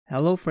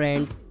Hello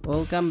friends,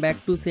 welcome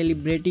back to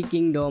Celebrity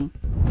Kingdom.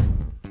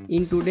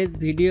 In today's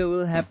video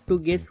we'll have to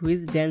guess who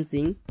is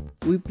dancing.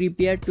 We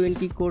prepared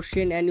 20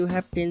 questions and you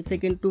have 10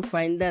 seconds to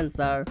find the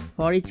answer.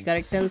 For each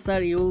correct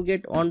answer you will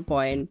get 1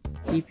 point.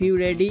 If you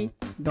ready,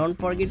 don't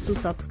forget to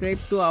subscribe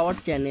to our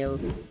channel.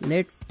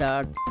 Let's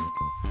start.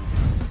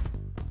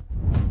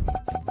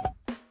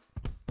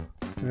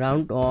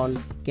 Round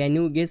on. Can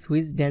you guess who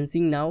is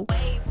dancing now?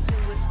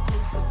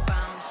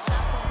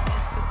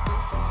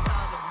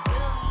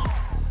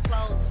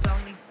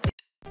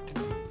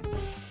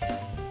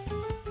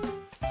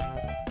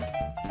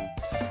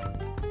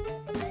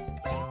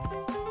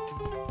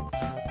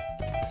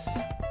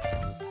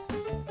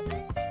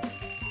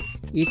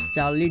 It's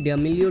Charlie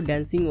D'Amelio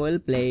dancing. Well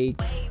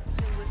played.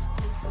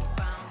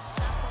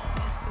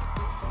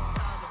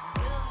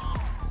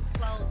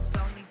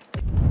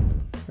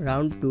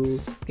 Round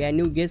 2. Can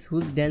you guess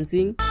who's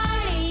dancing?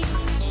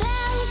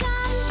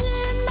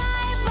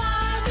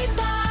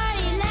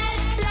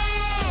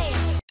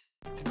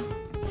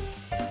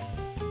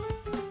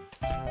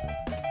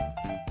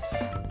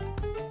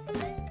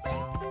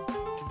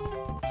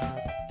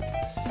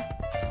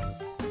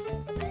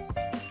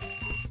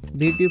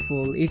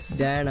 Beautiful, it's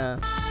Diana.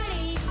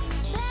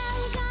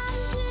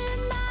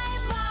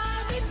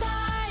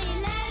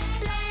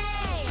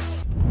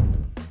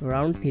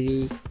 Round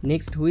 3.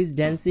 Next, who is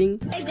dancing?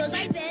 It goes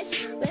like this.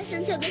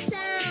 Listen to the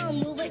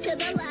sound. Move it to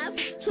the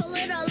left. Twirl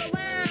it all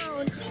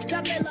around.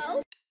 Drop it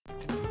low.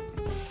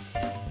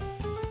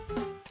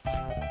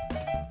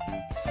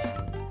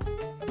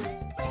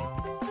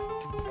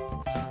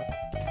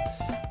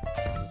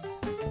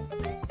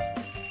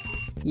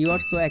 You are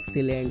so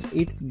excellent.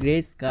 It's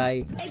Grey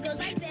Sky. It goes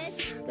like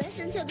this.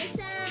 Listen to the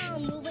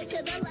sound. Move it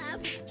to the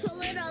left.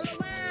 Twirl it all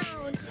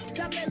around.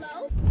 Drop it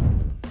low.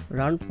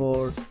 Round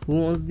 4. Who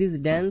wants this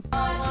dance?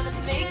 I wanna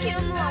make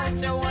him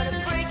lunch, I wanna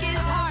break his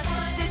heart,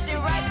 stitch it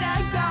right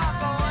back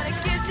up, I wanna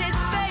kiss his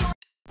face.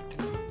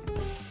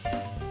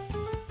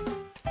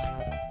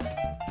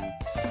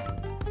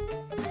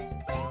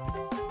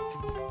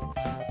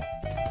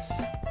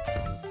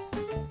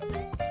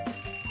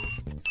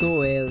 So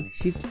well,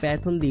 she's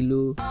Pathan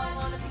Dilu. I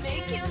wanna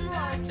make him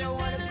lunch, I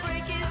wanna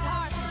break his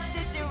heart,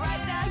 stitch it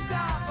right back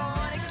up, I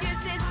wanna kiss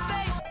his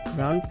face.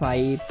 Round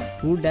 5.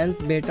 Who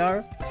dance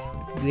better?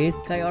 Grey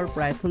Sky or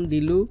Python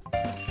Dilu?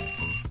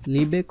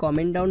 Leave a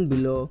comment down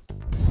below.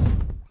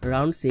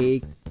 Round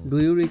 6. Do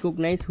you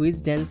recognize who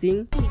is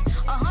dancing?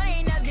 100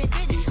 ain't never been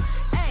 50.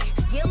 Hey,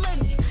 get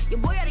with me. Your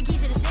boy got the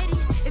keys to the city.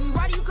 If you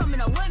ready, you coming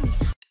up with me.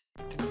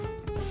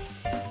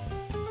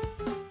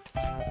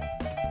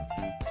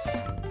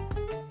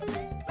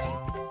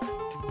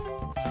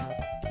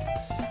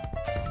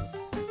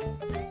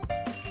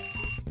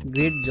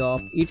 Great job,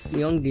 it's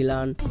young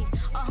Dylan.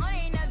 100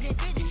 ain't never been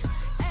 50.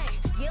 Hey,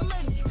 get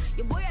with me.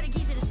 Your boy got the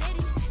keys to the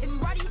city. If you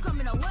ready, you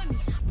coming up with me.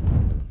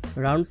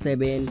 Round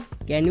 7.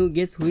 Can you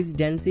guess who is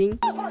dancing?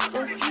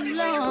 Just as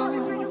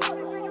long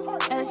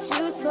as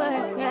you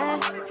twerk, yeah,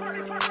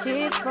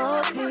 shit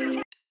for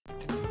me.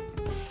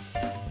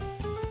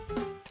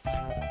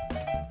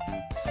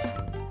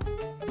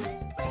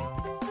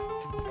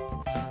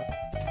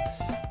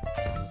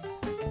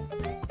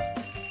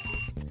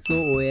 So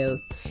well,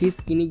 she's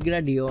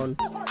Kinigra Deon.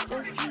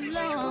 Just as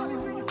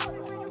long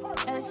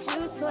as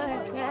you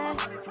twerk, yeah,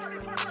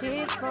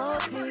 shit for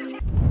me.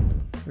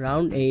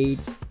 Round 8.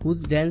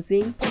 Who's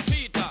dancing?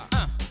 Cosita,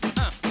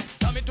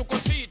 dame tu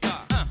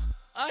cosita,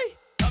 ay,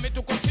 dame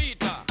tu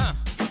cosita,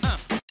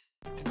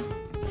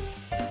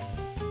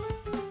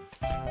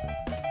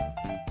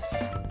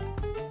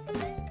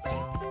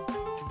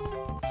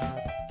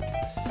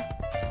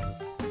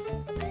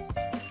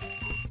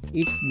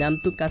 It's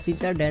Damtu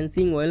Kasita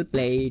dancing. Well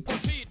played.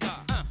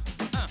 cosita,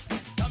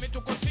 dame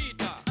tu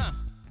cosita,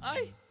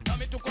 ay,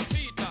 dame tu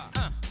cosita,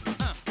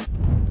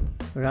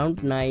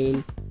 Round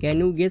 9. Can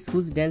you guess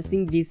who's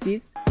dancing this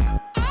is? Hey,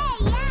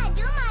 yeah,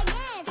 do my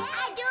dance.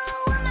 I do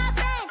it with my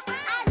friends.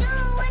 I do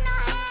it with no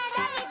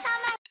hands every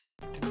time I.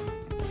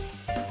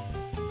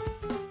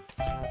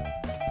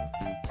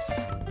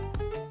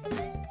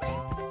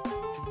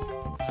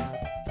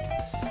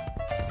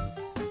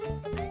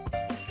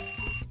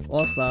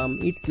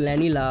 Awesome, it's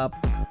Lenny Lap.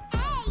 Hey,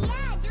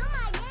 yeah, do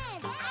my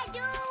dance. I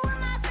do it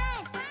with my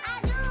friends. I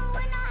do it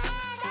with no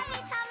hands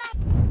every time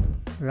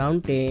I.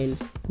 Round 10.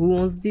 Who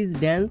wants this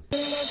dance?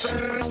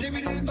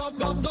 Skibidi dum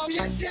dum dum,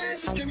 yes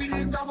yes,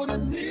 skibidi dum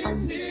dum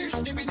dim dim,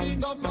 skibidi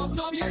dum dum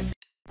dum, yes.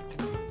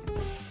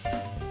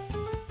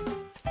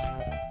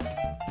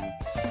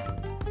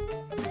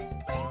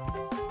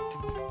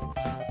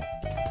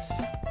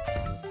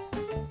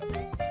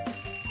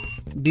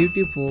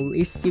 Beautiful,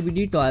 it's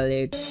Skibidi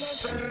Toilet.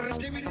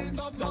 Skibidi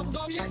dum dum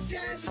dum, yes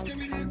yes,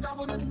 skibidi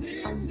dum dum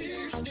dim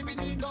dim,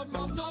 skibidi dum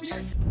dum dum,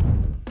 yes.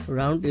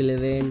 Round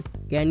 11.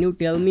 Can you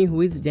tell me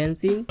who is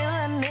dancing?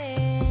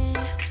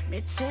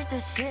 미칠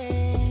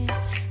듯이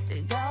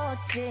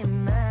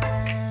뜨거웠지만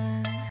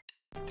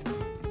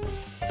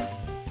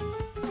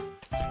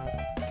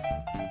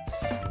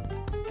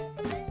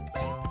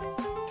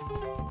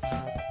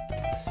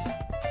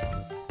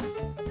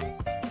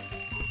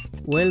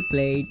Well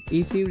played.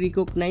 If you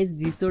recognize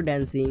Jisoo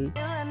dancing.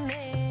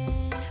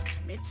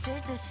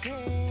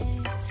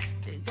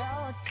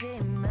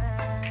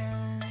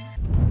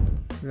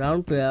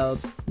 Round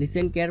 12.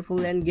 Listen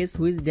carefully and guess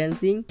who is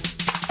dancing.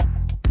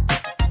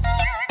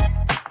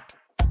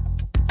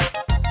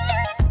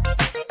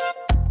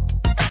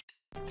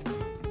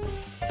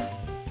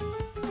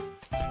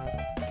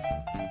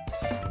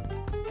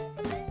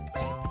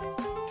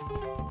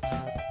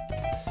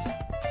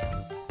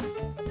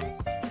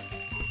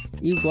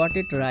 You got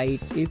it right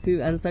if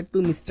you answered to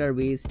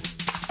MrBeast.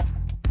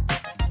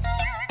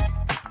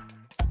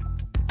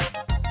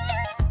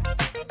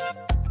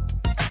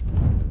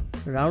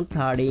 Round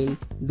 13.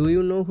 Do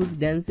you know who's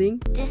dancing?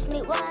 Diss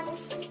me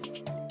once,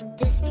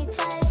 diss me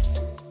twice.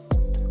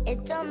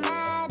 It don't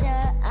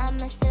matter,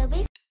 I'ma still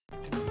be.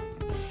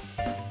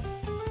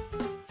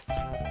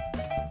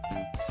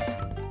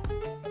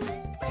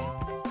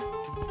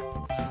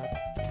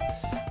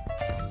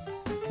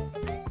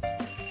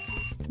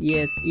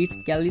 Yes, it's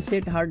Kelly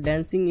said her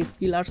dancing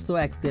skills are so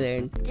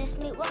excellent. Diss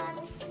me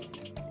once,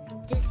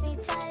 diss me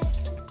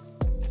twice.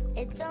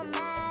 It don't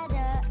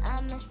matter,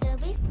 I'ma still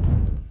be.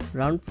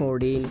 Round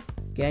 14.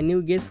 Can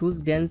you guess who's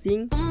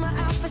dancing? My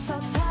outfit's so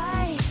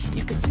tight,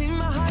 you can see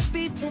my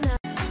heartbeat tonight.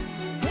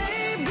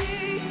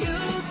 Baby, you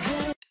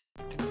can.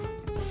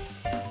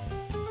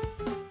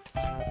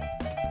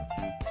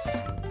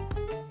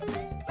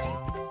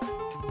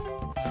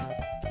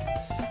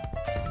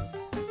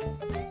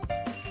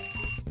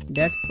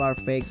 That's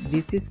perfect.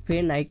 This is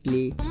Faye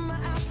Knightley. My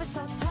outfit's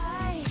so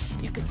tight,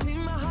 you can see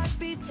my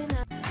heartbeat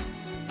tonight.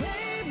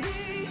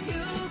 Baby,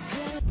 you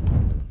can.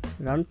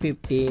 Round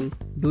 15.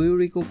 Do you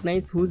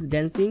recognize who's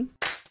dancing?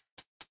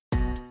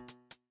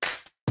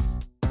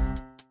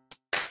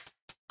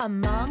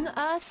 Among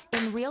Us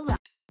in real life.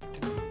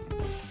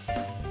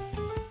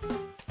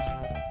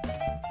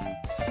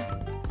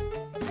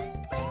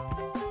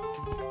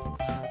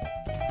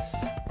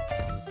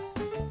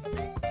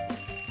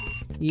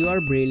 You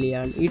are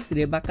brilliant. It's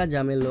Rebecca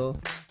Jamelo.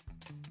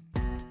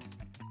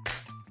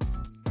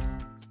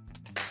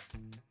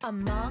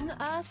 Among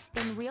Us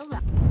in real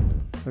life.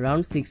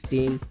 Round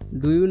 16.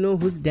 Do you know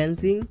who's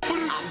dancing?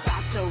 I'm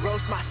about to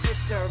roast my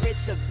sister,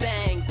 it's a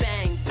bang,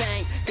 bang,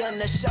 bang.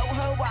 Gonna show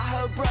her why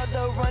her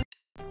brother run.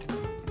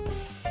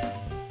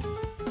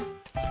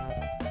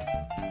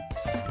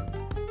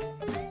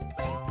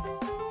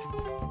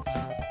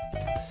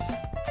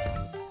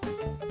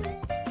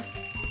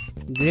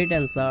 Great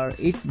answer.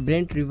 It's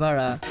Brent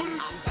Rivera. I'm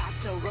about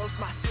to roast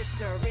my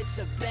sister, it's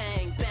a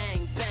bang,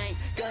 bang, bang.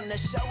 Gonna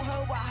show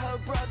her why her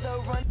brother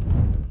run.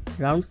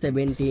 Round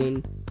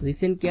 17.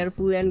 Listen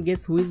carefully and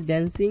guess who is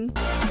dancing.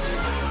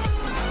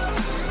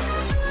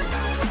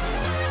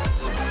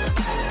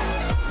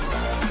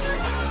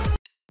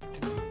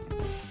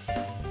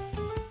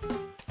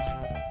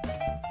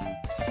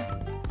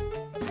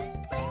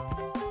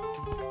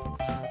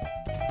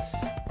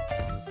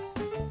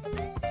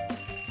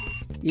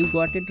 You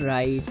got it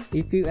right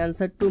if you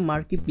answered to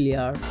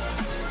Markiplier.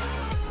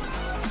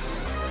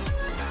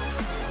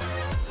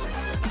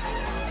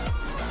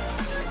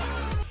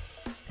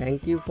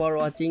 Thank you for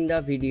watching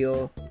the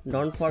video.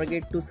 Don't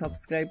forget to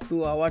subscribe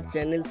to our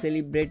channel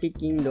Celebrity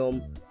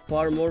Kingdom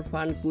for more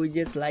fun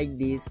quizzes like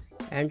this,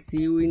 and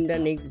see you in the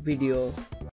next video.